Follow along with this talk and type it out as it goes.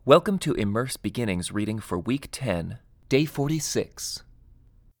Welcome to Immerse Beginnings reading for Week 10, Day 46.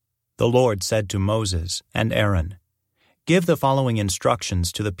 The Lord said to Moses and Aaron, "Give the following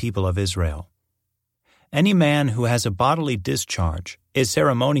instructions to the people of Israel. Any man who has a bodily discharge is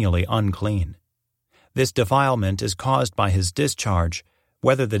ceremonially unclean. This defilement is caused by his discharge,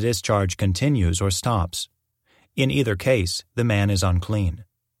 whether the discharge continues or stops. In either case, the man is unclean.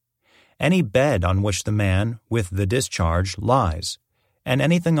 Any bed on which the man with the discharge lies, and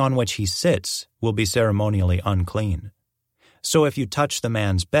anything on which he sits will be ceremonially unclean. So if you touch the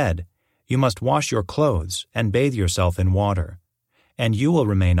man's bed, you must wash your clothes and bathe yourself in water, and you will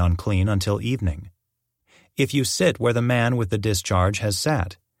remain unclean until evening. If you sit where the man with the discharge has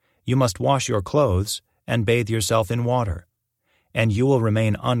sat, you must wash your clothes and bathe yourself in water, and you will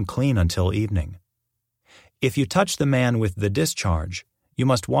remain unclean until evening. If you touch the man with the discharge, you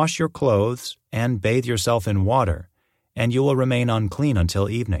must wash your clothes and bathe yourself in water, and you will remain unclean until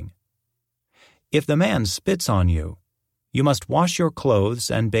evening. If the man spits on you, you must wash your clothes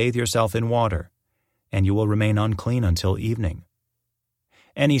and bathe yourself in water, and you will remain unclean until evening.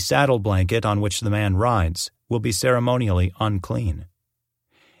 Any saddle blanket on which the man rides will be ceremonially unclean.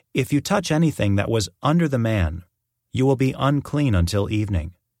 If you touch anything that was under the man, you will be unclean until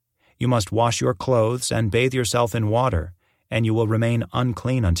evening. You must wash your clothes and bathe yourself in water, and you will remain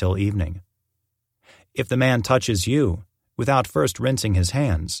unclean until evening. If the man touches you, without first rinsing his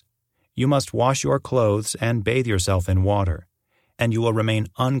hands, you must wash your clothes and bathe yourself in water, and you will remain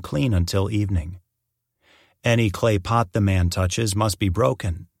unclean until evening. Any clay pot the man touches must be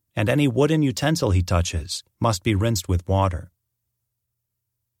broken, and any wooden utensil he touches must be rinsed with water.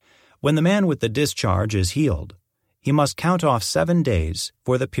 When the man with the discharge is healed, he must count off 7 days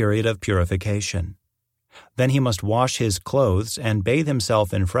for the period of purification. Then he must wash his clothes and bathe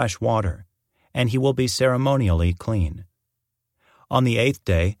himself in fresh water, and he will be ceremonially clean. On the 8th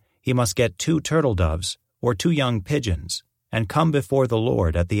day, he must get 2 turtle doves or 2 young pigeons and come before the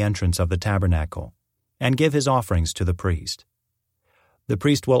Lord at the entrance of the tabernacle and give his offerings to the priest. The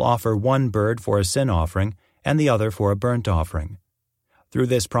priest will offer one bird for a sin offering and the other for a burnt offering. Through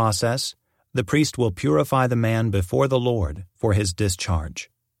this process, the priest will purify the man before the Lord for his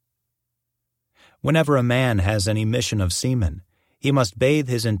discharge. Whenever a man has an emission of semen, he must bathe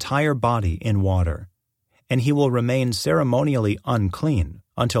his entire body in water, and he will remain ceremonially unclean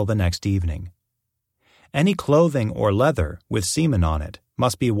until the next evening. Any clothing or leather with semen on it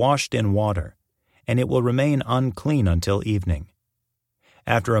must be washed in water, and it will remain unclean until evening.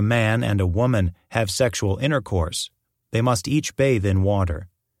 After a man and a woman have sexual intercourse, they must each bathe in water,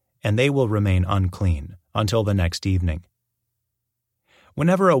 and they will remain unclean until the next evening.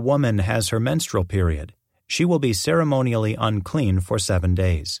 Whenever a woman has her menstrual period, she will be ceremonially unclean for 7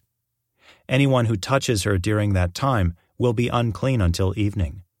 days. Anyone who touches her during that time will be unclean until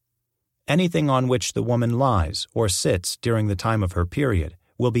evening. Anything on which the woman lies or sits during the time of her period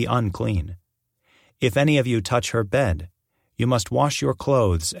will be unclean. If any of you touch her bed, you must wash your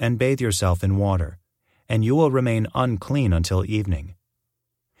clothes and bathe yourself in water, and you will remain unclean until evening.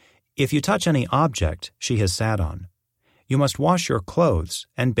 If you touch any object she has sat on, you must wash your clothes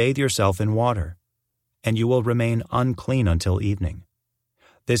and bathe yourself in water, and you will remain unclean until evening.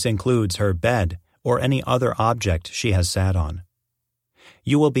 This includes her bed or any other object she has sat on.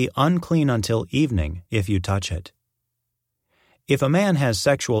 You will be unclean until evening if you touch it. If a man has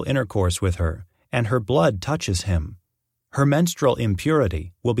sexual intercourse with her and her blood touches him, her menstrual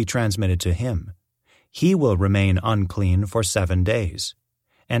impurity will be transmitted to him. He will remain unclean for 7 days,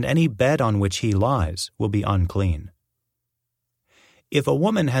 and any bed on which he lies will be unclean. If a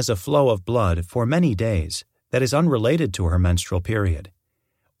woman has a flow of blood for many days that is unrelated to her menstrual period,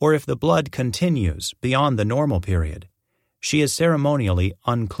 or if the blood continues beyond the normal period, she is ceremonially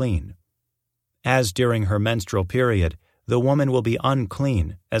unclean. As during her menstrual period, the woman will be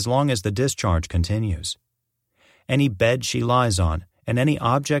unclean as long as the discharge continues. Any bed she lies on and any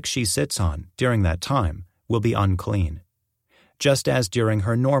object she sits on during that time will be unclean, just as during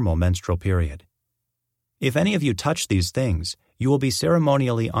her normal menstrual period. If any of you touch these things, you will be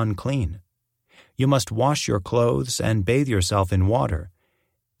ceremonially unclean. You must wash your clothes and bathe yourself in water,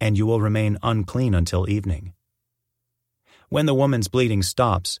 and you will remain unclean until evening. When the woman's bleeding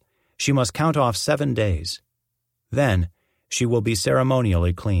stops, she must count off 7 days. Then she will be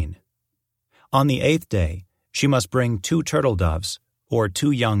ceremonially clean. On the 8th day, she must bring 2 turtle doves or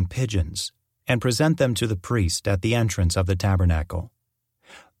 2 young pigeons and present them to the priest at the entrance of the tabernacle.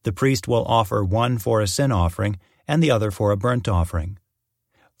 The priest will offer one for a sin offering and the other for a burnt offering.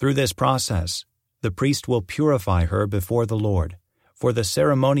 Through this process, the priest will purify her before the Lord for the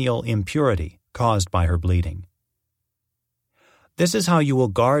ceremonial impurity caused by her bleeding. This is how you will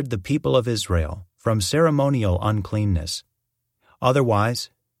guard the people of Israel from ceremonial uncleanness. Otherwise,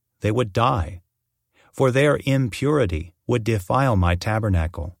 they would die, for their impurity would defile my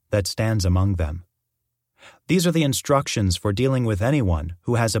tabernacle that stands among them. These are the instructions for dealing with anyone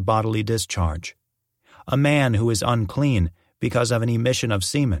who has a bodily discharge, a man who is unclean because of an emission of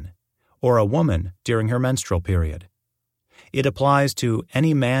semen, or a woman during her menstrual period. It applies to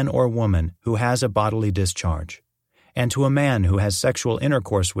any man or woman who has a bodily discharge, and to a man who has sexual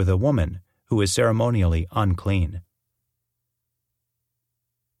intercourse with a woman who is ceremonially unclean.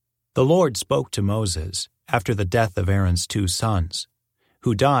 The Lord spoke to Moses after the death of Aaron's 2 sons,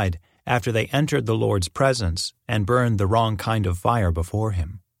 who died after they entered the Lord's presence and burned the wrong kind of fire before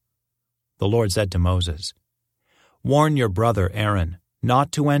him. The Lord said to Moses, "Warn your brother Aaron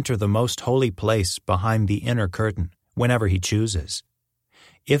not to enter the most holy place behind the inner curtain whenever he chooses.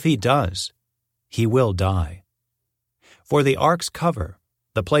 If he does, he will die. For the ark's cover,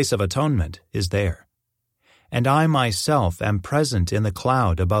 the place of atonement, is there, and I myself am present in the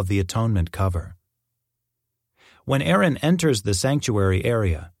cloud above the atonement cover. When Aaron enters the sanctuary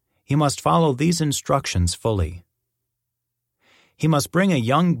area, he must follow these instructions fully. He must bring a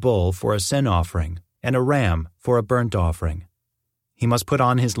young bull for a sin offering and a ram for a burnt offering. He must put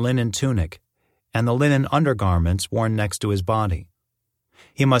on his linen tunic and the linen undergarments worn next to his body.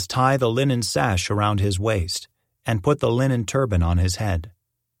 He must tie the linen sash around his waist and put the linen turban on his head.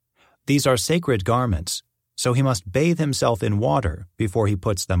 These are sacred garments, so he must bathe himself in water before he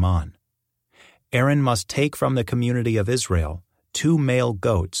puts them on. Aaron must take from the community of Israel 2 male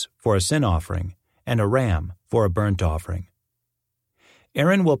goats for a sin offering and a ram for a burnt offering.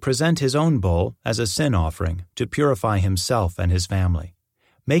 Aaron will present his own bull as a sin offering to purify himself and his family,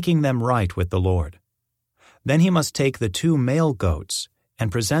 making them right with the Lord. Then he must take the 2 male goats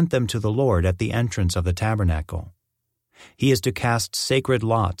and present them to the Lord at the entrance of the tabernacle. He is to cast sacred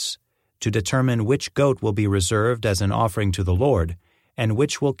lots to determine which goat will be reserved as an offering to the Lord and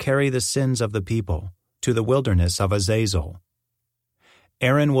which will carry the sins of the people to the wilderness of Azazel.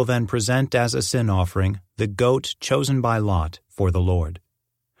 Aaron will then present as a sin offering the goat chosen by Lot for the Lord.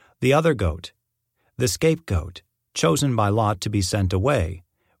 The other goat, the scapegoat, chosen by Lot to be sent away,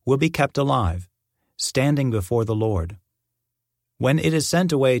 will be kept alive, standing before the Lord. When it is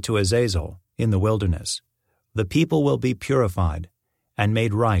sent away to Azazel in the wilderness, the people will be purified and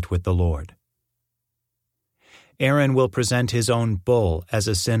made right with the Lord. Aaron will present his own bull as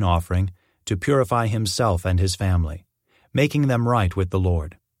a sin offering to purify himself and his family, making them right with the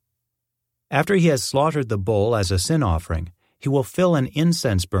Lord. After he has slaughtered the bull as a sin offering, he will fill an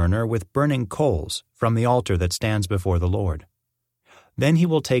incense burner with burning coals from the altar that stands before the Lord. Then he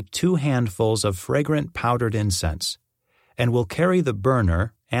will take 2 handfuls of fragrant powdered incense, and will carry the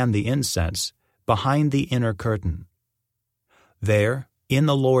burner and the incense behind the inner curtain. There, in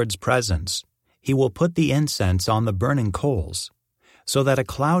the Lord's presence, he will put the incense on the burning coals, so that a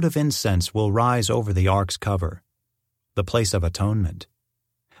cloud of incense will rise over the ark's cover, the place of atonement,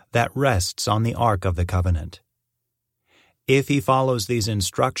 that rests on the ark of the covenant. If he follows these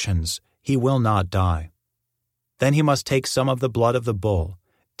instructions, he will not die. Then he must take some of the blood of the bull,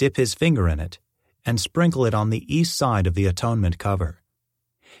 dip his finger in it, and sprinkle it on the east side of the atonement cover.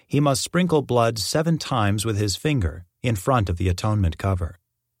 He must sprinkle blood 7 times with his finger in front of the atonement cover.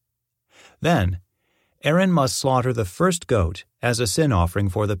 Then, Aaron must slaughter the first goat as a sin offering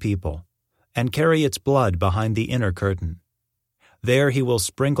for the people, and carry its blood behind the inner curtain. There he will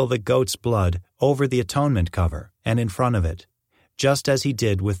sprinkle the goat's blood over the atonement cover and in front of it, just as he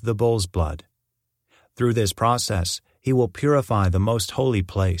did with the bull's blood. Through this process, he will purify the most holy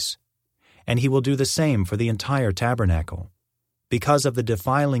place, and he will do the same for the entire tabernacle, because of the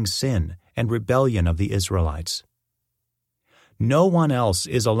defiling sin and rebellion of the Israelites. No one else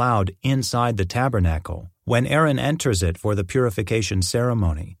is allowed inside the tabernacle when Aaron enters it for the purification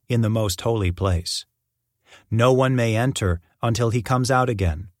ceremony in the most holy place. No one may enter until he comes out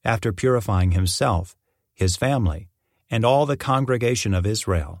again after purifying himself, his family, and all the congregation of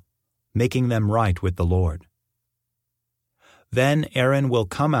Israel, making them right with the Lord. Then Aaron will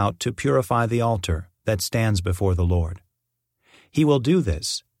come out to purify the altar that stands before the Lord. He will do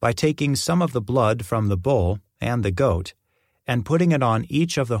this by taking some of the blood from the bull and the goat and putting it on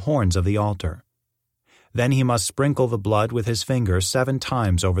each of the horns of the altar. Then he must sprinkle the blood with his finger 7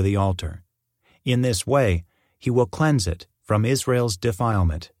 times over the altar. In this way, he will cleanse it from Israel's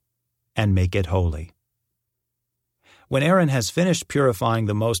defilement and make it holy. When Aaron has finished purifying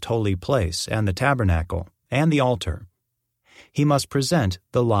the most holy place and the tabernacle and the altar, he must present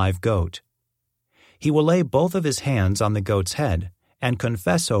the live goat. He will lay both of his hands on the goat's head and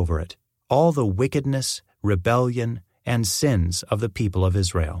confess over it all the wickedness, rebellion, and sins of the people of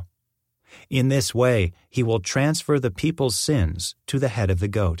Israel. In this way he will transfer the people's sins to the head of the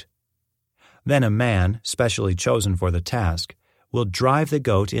goat. Then a man, specially chosen for the task, will drive the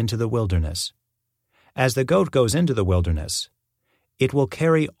goat into the wilderness. As the goat goes into the wilderness, it will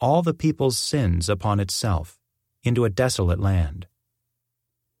carry all the people's sins upon itself into a desolate land.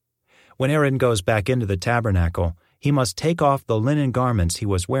 When Aaron goes back into the tabernacle, he must take off the linen garments he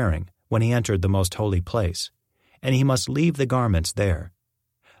was wearing when he entered the most holy place, and he must leave the garments there.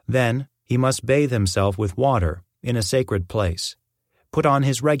 Then he must bathe himself with water in a sacred place, put on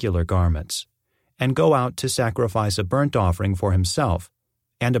his regular garments, and go out to sacrifice a burnt offering for himself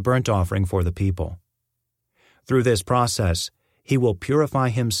and a burnt offering for the people. Through this process, he will purify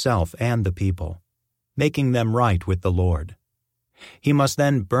himself and the people, making them right with the Lord. He must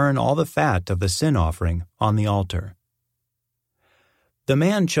then burn all the fat of the sin offering on the altar. The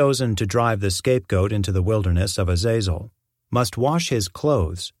man chosen to drive the scapegoat into the wilderness of Azazel must wash his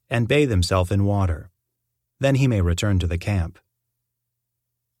clothes and bathe himself in water. Then he may return to the camp.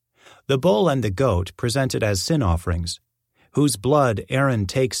 The bull and the goat presented as sin offerings, whose blood Aaron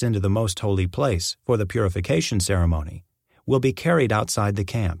takes into the most holy place for the purification ceremony, will be carried outside the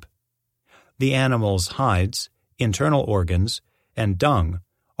camp. The animal's hides, internal organs, and dung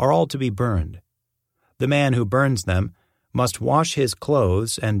are all to be burned. The man who burns them must wash his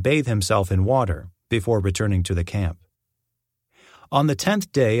clothes and bathe himself in water before returning to the camp. On the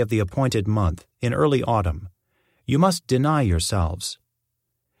 10th day of the appointed month, in early autumn, you must deny yourselves.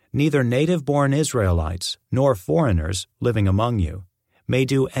 Neither native-born Israelites nor foreigners living among you may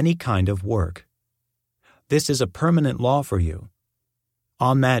do any kind of work. This is a permanent law for you.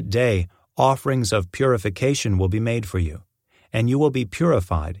 On that day, offerings of purification will be made for you, and you will be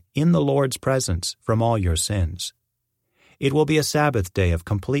purified in the Lord's presence from all your sins. It will be a Sabbath day of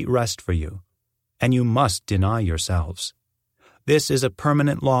complete rest for you, and you must deny yourselves. This is a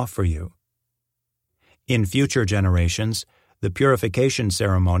permanent law for you. In future generations, the purification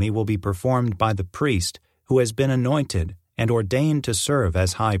ceremony will be performed by the priest who has been anointed and ordained to serve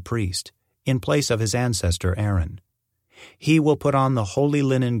as high priest in place of his ancestor Aaron. He will put on the holy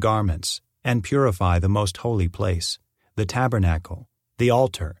linen garments and purify the most holy place, the tabernacle, the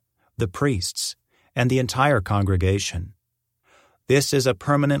altar, the priests, and the entire congregation. This is a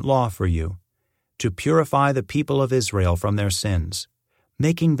permanent law for you, to purify the people of Israel from their sins,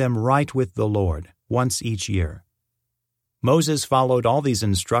 making them right with the Lord once each year. Moses followed all these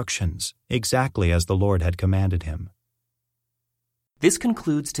instructions exactly as the Lord had commanded him. This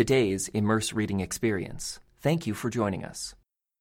concludes today's Immerse reading experience. Thank you for joining us.